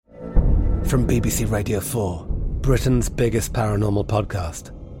From BBC Radio 4, Britain's biggest paranormal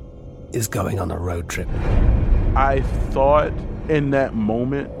podcast is going on a road trip. I thought in that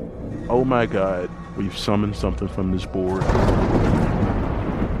moment, oh my God, we've summoned something from this board.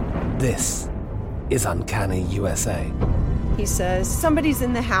 This is Uncanny USA. He says, somebody's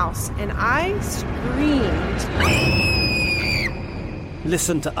in the house, and I screamed.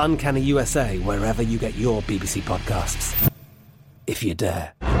 Listen to Uncanny USA wherever you get your BBC podcasts, if you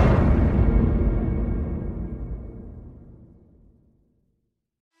dare.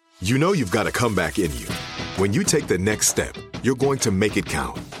 You know you've got a comeback in you. When you take the next step, you're going to make it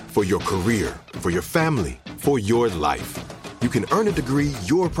count. For your career, for your family, for your life. You can earn a degree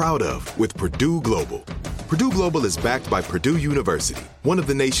you're proud of with Purdue Global. Purdue Global is backed by Purdue University, one of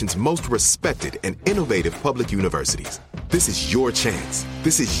the nation's most respected and innovative public universities. This is your chance.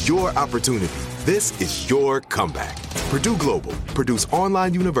 This is your opportunity. This is your comeback. Purdue Global, Purdue's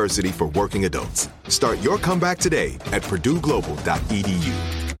online university for working adults. Start your comeback today at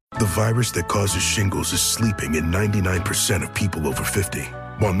purdueglobal.edu. The virus that causes shingles is sleeping in 99% of people over 50.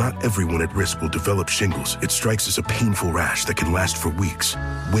 While not everyone at risk will develop shingles, it strikes as a painful rash that can last for weeks.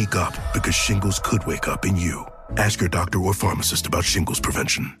 Wake up, because shingles could wake up in you. Ask your doctor or pharmacist about shingles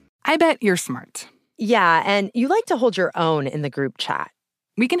prevention. I bet you're smart. Yeah, and you like to hold your own in the group chat.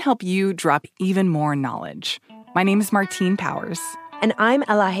 We can help you drop even more knowledge. My name is Martine Powers. And I'm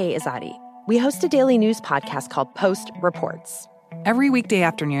Elahe Izadi. We host a daily news podcast called Post Reports. Every weekday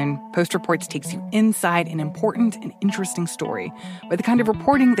afternoon, Post Reports takes you inside an important and interesting story with the kind of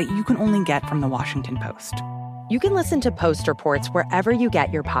reporting that you can only get from the Washington Post. You can listen to Post Reports wherever you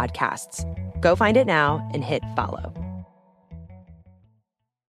get your podcasts. Go find it now and hit follow.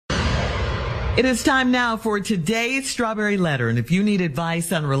 It is time now for today's Strawberry Letter. And if you need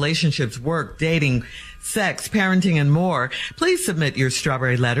advice on relationships, work, dating, sex, parenting, and more, please submit your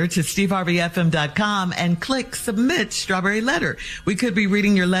Strawberry Letter to steveharveyfm.com and click Submit Strawberry Letter. We could be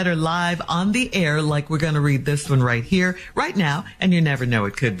reading your letter live on the air, like we're going to read this one right here, right now, and you never know,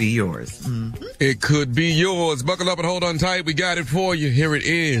 it could be yours. Mm-hmm. It could be yours. Buckle up and hold on tight. We got it for you. Here it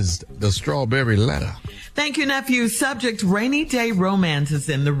is, the Strawberry Letter. Thank you, nephew. Subject, rainy day romances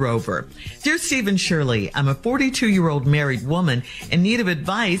in the Rover. Dear Steve and Shirley, I'm a 42-year-old married woman in need of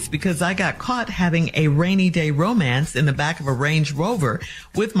advice because I got caught having a rainy day romance in the back of a Range Rover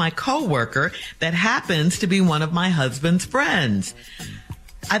with my coworker that happens to be one of my husband's friends.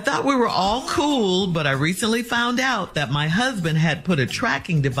 I thought we were all cool, but I recently found out that my husband had put a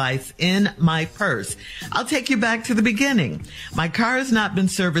tracking device in my purse. I'll take you back to the beginning. My car has not been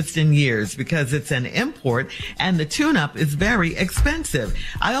serviced in years because it's an import and the tune-up is very expensive.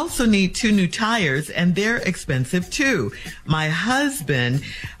 I also need 2 new tires and they're expensive too. My husband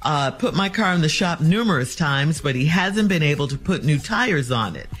put my car in the shop numerous times, but he hasn't been able to put new tires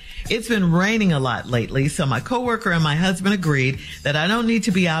on it. It's been raining a lot lately, so my coworker and my husband agreed that I don't need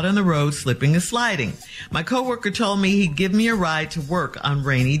to be out on the road slipping and sliding. My coworker told me he'd give me a ride to work on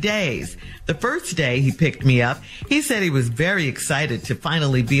rainy days. The first day he picked me up, he said he was very excited to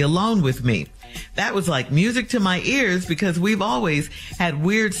finally be alone with me. That was like music to my ears because we've always had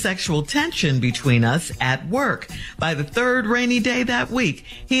weird sexual tension between us at work. By the 3rd rainy day that week,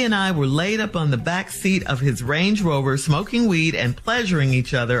 he and I were laid up on the back seat of his Range Rover, smoking weed and pleasuring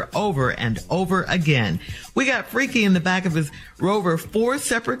each other over and over again. We got freaky in the back of his Rover 4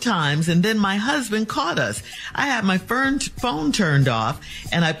 separate times, and then my husband caught us. I had my phone turned off,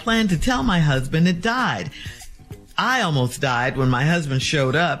 and I planned to tell my husband it died. I almost died when my husband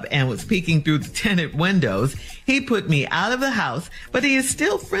showed up and was peeking through the tinted windows. He put me out of the house, but he is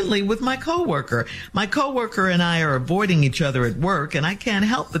still friendly with my coworker. My coworker and I are avoiding each other at work, and I can't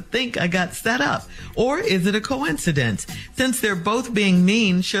help but think I got set up. Or is it a coincidence? Since they're both being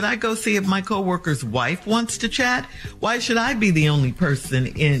mean, should I go see if my coworker's wife wants to chat? Why should I be the only person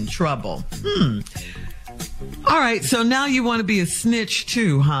in trouble? All right, so now you want to be a snitch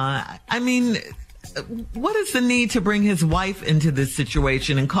too, huh? I mean, what is the need to bring his wife into this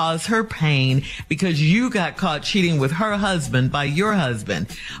situation and cause her pain because you got caught cheating with her husband by your husband?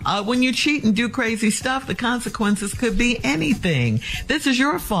 When you cheat and do crazy stuff, the consequences could be anything. This is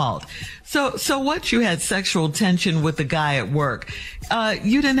your fault. So what, you had sexual tension with the guy at work?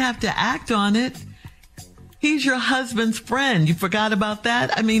 You didn't have to act on it. He's your husband's friend. You forgot about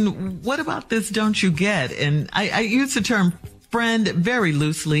that? I mean, what about this don't you get? And I use the term friend very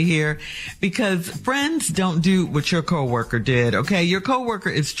loosely here because friends don't do what your coworker did, okay? Your coworker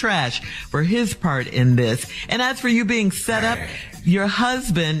is trash for his part in this. And as for you being set up, your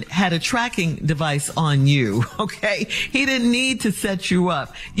husband had a tracking device on you, okay? He didn't need to set you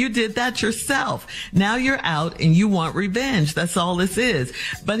up. You did that yourself. Now you're out and you want revenge. That's all this is.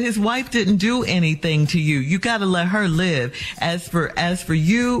 But his wife didn't do anything to you. You got to let her live. As for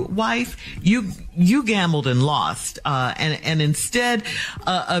you, wife, you gambled and lost. And instead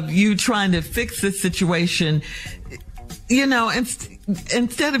of you trying to fix this situation, you know,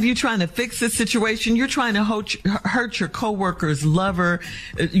 instead of you trying to fix this situation, you're trying to hurt your coworker's lover,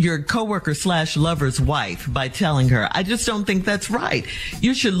 your coworker/lover's wife by telling her. I just don't think that's right.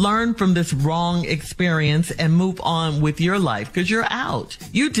 You should learn from this wrong experience and move on with your life because you're out.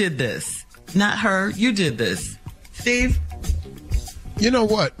 You did this, not her. You did this. Steve? You know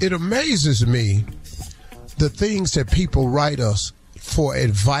what? It amazes me the things that people write us for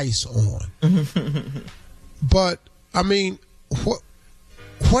advice on. But I mean,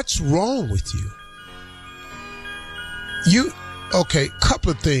 what's wrong with you? Okay,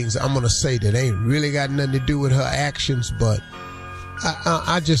 couple of things I'm going to say that ain't really got nothing to do with her actions, but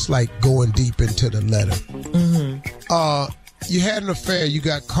I just like going deep into the letter. You had an affair, you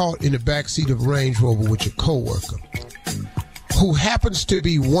got caught in the backseat of a Range Rover with your coworker, who happens to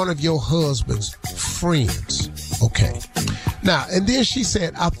be one of your husband's friends. Okay. Now, and then she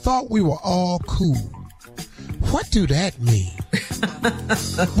said, I thought we were all cool. What do that mean?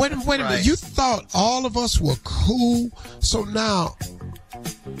 Wait a minute. You thought all of us were cool? So now,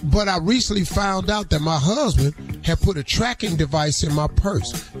 but I recently found out that my husband had put a tracking device in my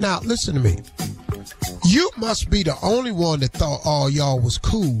purse. Now, listen to me. You must be the only one that thought all y'all was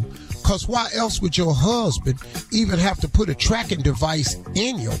cool, because why else would your husband even have to put a tracking device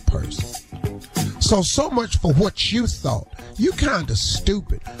in your purse? So much for what you thought. You kind of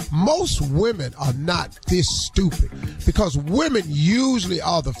stupid. Most women are not this stupid because women usually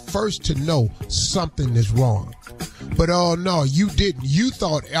are the first to know something is wrong. But oh no, you didn't. You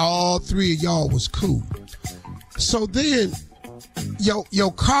thought all three of y'all was cool. So then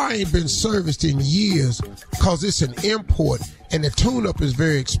your car ain't been serviced in years because it's an import and the tune-up is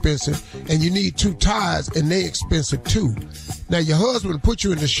very expensive and you need 2 tires and they expensive too. Now your husband put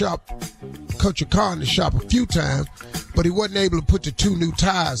you in the shop, cut your car in the shop a few times, but he wasn't able to put the 2 new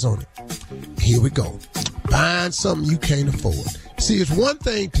tires on it. Here we go. Buying something you can't afford. See, it's one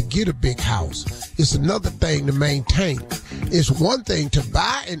thing to get a big house. It's another thing to maintain it. It's one thing to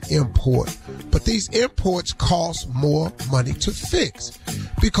buy an import, but these imports cost more money to fix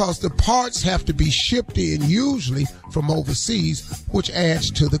because the parts have to be shipped in usually from overseas, which adds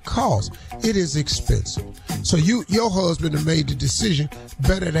to the cost. It is expensive. So your husband have made the decision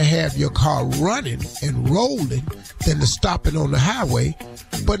better to have your car running and rolling than to stop it on the highway.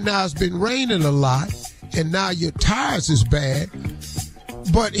 But now it's been raining a lot and now your tires is bad.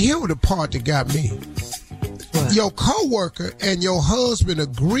 But here was the part that got me. What? Your coworker and your husband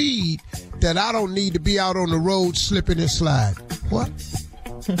agreed that I don't need to be out on the road slipping and sliding. What?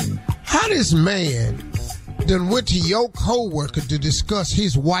 How this man then went to your coworker to discuss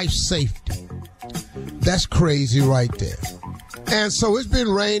his wife's safety? That's crazy right there. And so it's been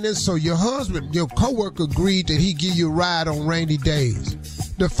raining, so your husband, your coworker agreed that he'd give you a ride on rainy days.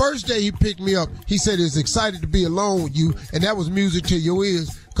 The first day he picked me up, he said he's excited to be alone with you, and that was music to your ears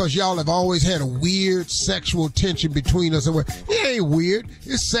because y'all have always had a weird sexual tension between us. It ain't weird.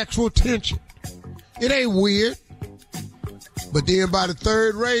 It's sexual tension. It ain't weird. But then by the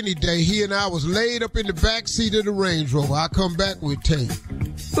third rainy day, he and I was laid up in the back seat of the Range Rover. I'll come back, we'll tell you.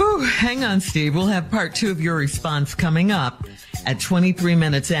 Ooh, hang on, Steve. We'll have part 2 of your response coming up at 23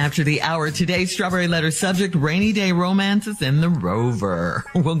 minutes after the hour. Today's Strawberry Letter subject, rainy day romances in the Rover.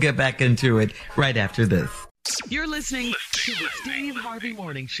 We'll get back into it right after this. You're listening to the Steve Harvey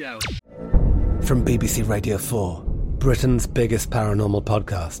Morning Show. From BBC Radio 4, Britain's biggest paranormal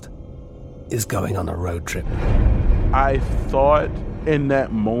podcast is going on a road trip. I thought in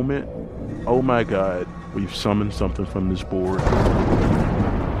that moment, oh my God, we've summoned something from this board.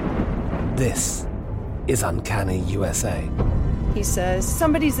 This is Uncanny USA. He says,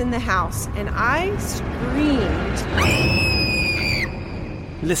 somebody's in the house, and I screamed.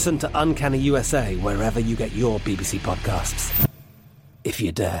 Listen to Uncanny USA wherever you get your BBC podcasts, if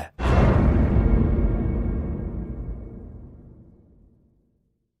you dare.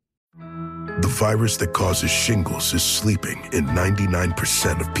 The virus that causes shingles is sleeping in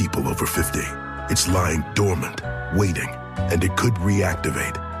 99% of people over 50. It's lying dormant, waiting, and it could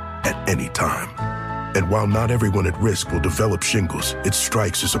reactivate at any time. And while not everyone at risk will develop shingles, it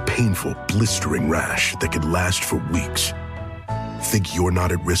strikes as a painful, blistering rash that can last for weeks. Think you're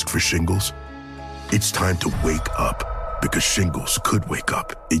not at risk for shingles? It's time to wake up, because shingles could wake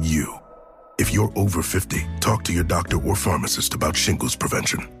up in you. If you're over 50, talk to your doctor or pharmacist about shingles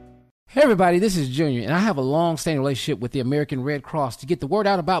prevention. Hey everybody, this is Junior, and I have a long-standing relationship with the American Red Cross to get the word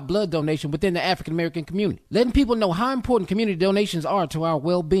out about blood donation within the African American community, letting people know how important community donations are to our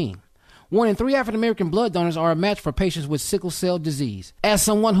well-being. 1 in 3 African American blood donors are a match for patients with sickle cell disease. As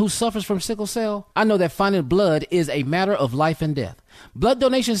someone who suffers from sickle cell, I know that finding blood is a matter of life and death. Blood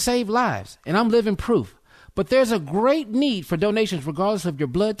donations save lives, and I'm living proof. But there's a great need for donations regardless of your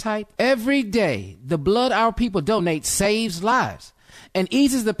blood type. Every day, the blood our people donate saves lives and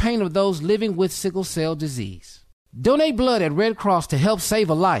eases the pain of those living with sickle cell disease. Donate blood at Red Cross to help save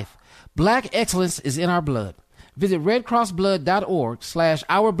a life. Black excellence is in our blood. Visit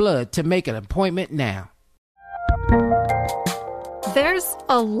redcrossblood.org/ourblood to make an appointment now. There's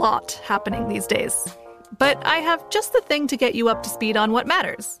a lot happening these days, but I have just the thing to get you up to speed on what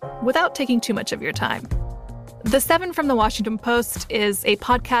matters without taking too much of your time. The 7 from the Washington Post is a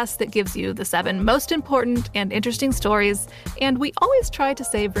podcast that gives you the 7 most important and interesting stories, and we always try to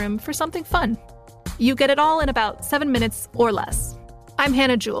save room for something fun. You get it all in about 7 minutes or less. I'm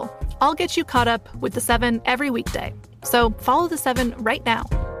Hannah Jewell. I'll get you caught up with the 7 every weekday. So follow the 7 right now.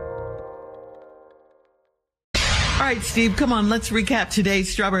 All right, Steve, come on. Let's recap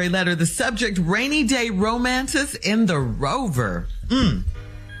today's Strawberry Letter. The subject, rainy day romances in the Rover.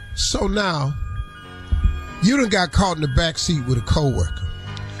 So now, you done got caught in the back seat with a coworker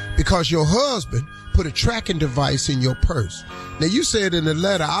because your husband put a tracking device in your purse. Now, you said in the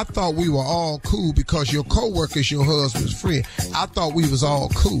letter, I thought we were all cool because your coworker's your husband's friend. I thought we was all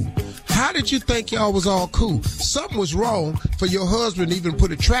cool. How did you think y'all was all cool? Something was wrong for your husband to even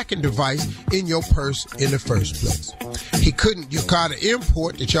put a tracking device in your purse in the first place. He couldn't, you got an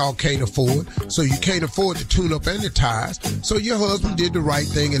import that y'all can't afford, so you can't afford to tune up any tires. So your husband did the right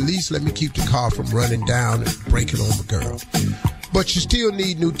thing. At least let me keep the car from running down and breaking on the girl. But you still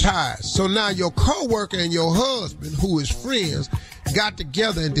need new tires. So now your coworker and your husband, who is friends, got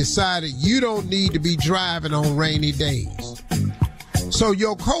together and decided you don't need to be driving on rainy days. So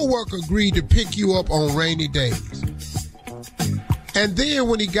your coworker agreed to pick you up on rainy days. And then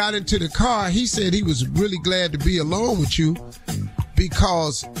when he got into the car, he said he was really glad to be alone with you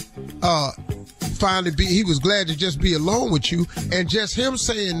because he was glad to just be alone with you. And just him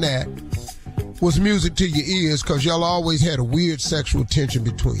saying that was music to your ears because y'all always had a weird sexual tension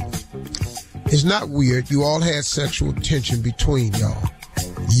between you. It's not weird. You all had sexual tension between y'all.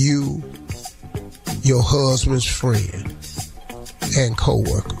 You, your husband's friend, and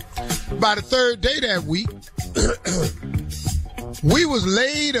co-worker. By the third day that week, we was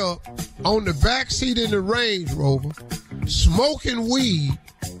laid up on the back seat in the Range Rover, smoking weed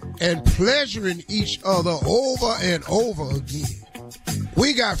and pleasuring each other over and over again.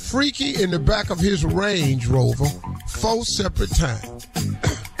 We got freaky in the back of his Range Rover 4 separate times.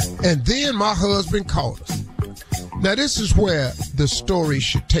 And then my husband caught us. Now this is where the story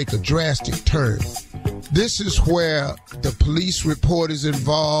should take a drastic turn. This is where the police report is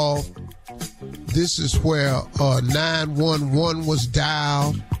involved. This is where 911 was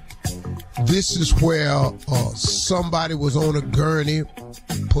dialed. This is where somebody was on a gurney,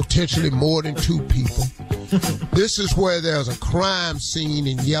 potentially more than 2 people. This is where there's a crime scene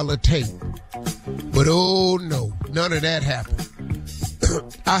in yellow tape. But oh no, none of that happened.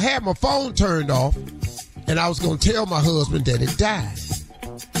 I had my phone turned off, and I was going to tell my husband that it died.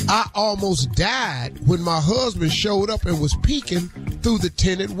 I almost died when my husband showed up and was peeking through the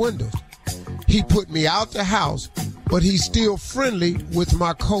tinted windows. He put me out the house, but he's still friendly with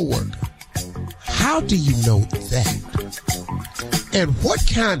my coworker. How do you know that? And what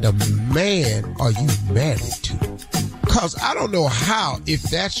kind of man are you married to? Because I don't know how, if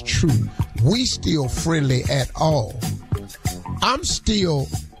that's true, we still friendly at all. I'm still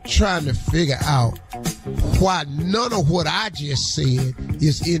trying to figure out why none of what I just said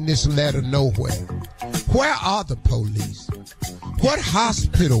is in this letter nowhere. Where are the police? What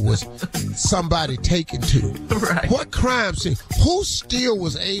hospital was somebody taken to? Right. What crime scene? Who still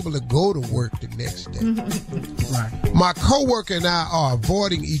was able to go to work the next day? Right. My coworker and I are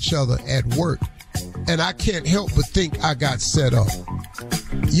avoiding each other at work, and I can't help but think I got set up.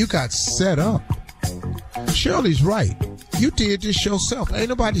 You got set up? Shirley's right. You did this yourself. Ain't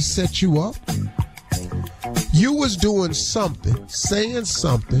nobody set you up. You was doing something, saying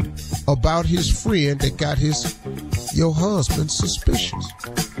something about his friend that got your husband suspicious.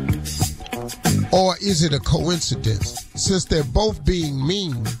 Or is it a coincidence? Since they're both being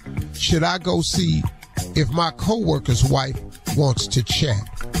mean, should I go see if my coworker's wife wants to chat?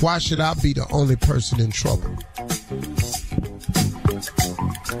 Why should I be the only person in trouble?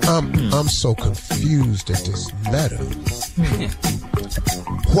 I'm so confused at this letter.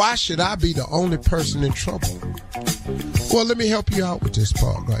 Why should I be the only person in trouble? Well, let me help you out with this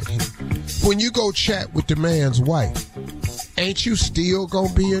part right here. When you go chat with the man's wife, ain't you still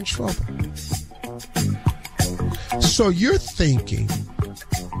gonna be in trouble? So you're thinking,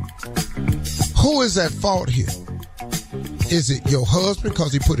 who is at fault here? Is it your husband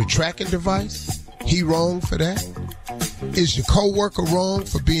because he put a tracking device? He wrong for that? Is your coworker wrong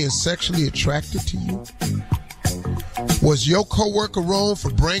for being sexually attracted to you? Was your coworker wrong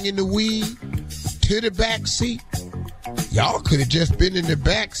for bringing the weed to the back seat? Y'all could have just been in the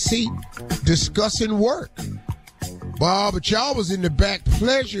back seat discussing work. Well, but y'all was in the back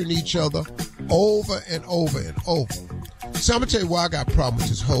pleasuring each other over and over and over. So I'm going to tell you why I got a problem with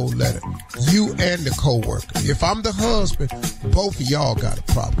this whole letter. You and the coworker. If I'm the husband, both of y'all got a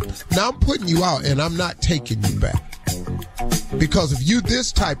problem. Now I'm putting you out and I'm not taking you back. Because if you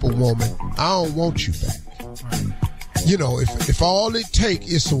this type of woman, I don't want you back. You know, if all it take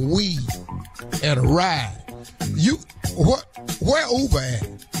is some weed and a ride, where Uber at?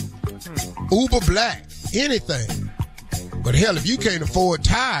 Uber Black, anything. But hell, if you can't afford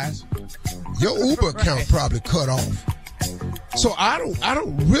tires, your Uber account probably cut off. So I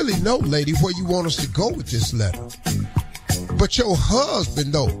don't really know, lady, where you want us to go with this letter. But your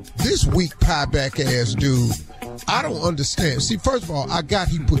husband, though, this weak pie-back ass dude, I don't understand. See, first of all, I got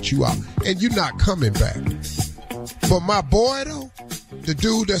he put you out, and you're not coming back. But my boy, though, the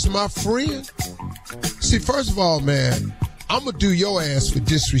dude that's my friend, see, first of all, man, I'm going to do your ass for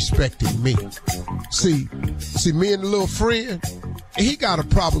disrespecting me. See, me and the little friend, he got a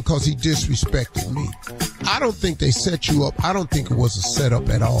problem because he disrespected me. I don't think they set you up. I don't think it was a setup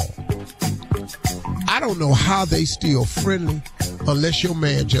at all. I don't know how they still friendly unless your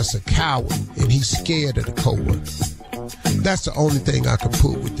man just a coward and he's scared of the coworker. That's the only thing I can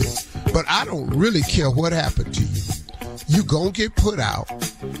put with this. But I don't really care what happened to you. You gonna get put out,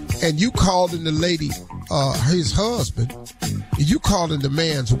 and you calling the lady, his husband, you calling the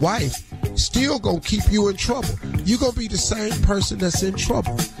man's wife, still gonna keep you in trouble. You gonna be the same person that's in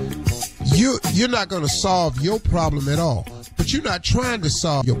trouble. You're not gonna solve your problem at all, but you're not trying to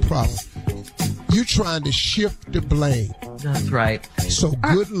solve your problem. You're trying to shift the blame. That's right. So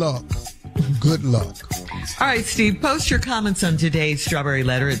good luck. Good luck. All right, Steve, post your comments on today's Strawberry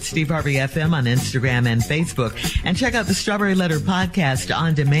Letter at Steve Harvey FM on Instagram and Facebook. And check out the Strawberry Letter podcast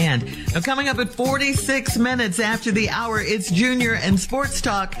on demand. Now, coming up at 46 minutes after the hour, it's Junior and Sports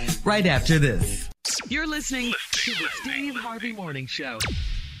Talk right after this. You're listening to the Steve Harvey Morning Show.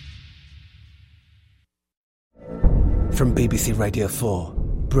 From BBC Radio 4,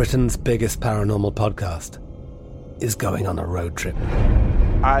 Britain's biggest paranormal podcast is going on a road trip.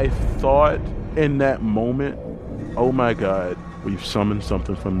 I thought in that moment, oh my God, we've summoned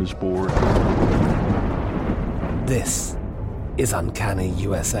something from this board. This is Uncanny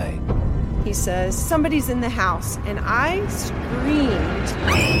USA. He says, somebody's in the house, and I screamed.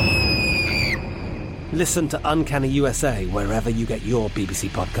 Listen to Uncanny USA wherever you get your BBC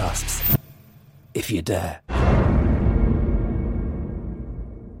podcasts, if you dare.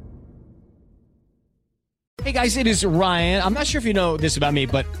 Hey guys, it is Ryan. I'm not sure if you know this about me,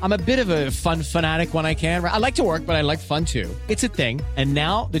 but I'm a bit of a fun fanatic when I can. I like to work, but I like fun too. It's a thing. And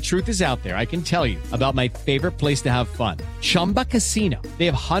now the truth is out there. I can tell you about my favorite place to have fun. Chumba Casino. They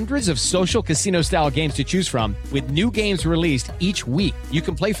have hundreds of social casino style games to choose from with new games released each week. You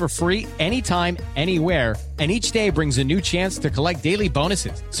can play for free anytime, anywhere. And each day brings a new chance to collect daily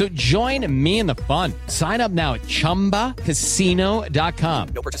bonuses. So join me in the fun. Sign up now at ChumbaCasino.com.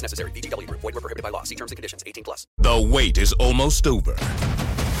 No purchase necessary. VGW Group. Void where prohibited by law. See terms and conditions. 18+. The wait is almost over.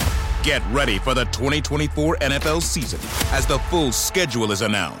 Get ready for the 2024 NFL season as the full schedule is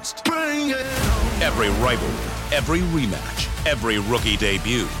announced. Every rivalry, every rematch, every rookie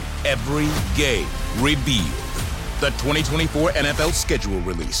debut, every game revealed. The 2024 NFL schedule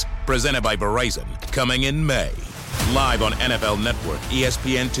release, presented by Verizon, coming in May. Live on NFL Network,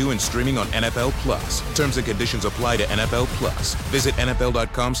 ESPN2, and streaming on NFL Plus. Terms and conditions apply to NFL Plus. Visit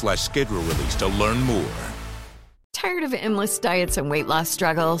NFL.com/schedule release to learn more. Tired of endless diets and weight loss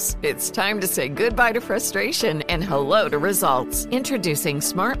struggles? It's time to say goodbye to frustration and hello to results. Introducing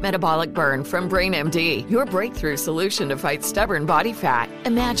Smart Metabolic Burn from BrainMD, your breakthrough solution to fight stubborn body fat.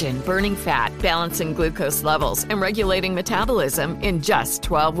 Imagine burning fat, balancing glucose levels, and regulating metabolism in just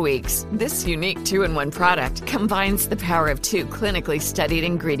 12 weeks. This unique 2-in-1 product combines the power of 2 clinically studied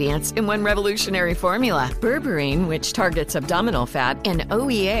ingredients in one revolutionary formula. Berberine, which targets abdominal fat, and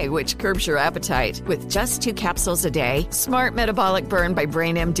OEA, which curbs your appetite. With just 2 capsules a a day. Smart Metabolic Burn by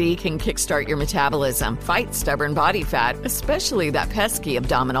Brain MD can kickstart your metabolism, fight stubborn body fat, especially that pesky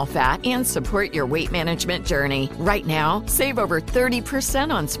abdominal fat, and support your weight management journey. Right now, save over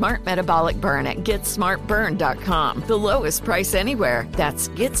 30% on Smart Metabolic Burn at GetSmartBurn.com. The lowest price anywhere. That's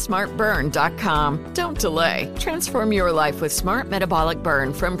GetSmartBurn.com. Don't delay. Transform your life with Smart Metabolic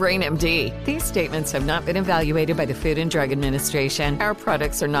Burn from Brain MD. These statements have not been evaluated by the Food and Drug Administration. Our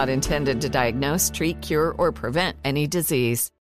products are not intended to diagnose, treat, cure, or prevent any disease.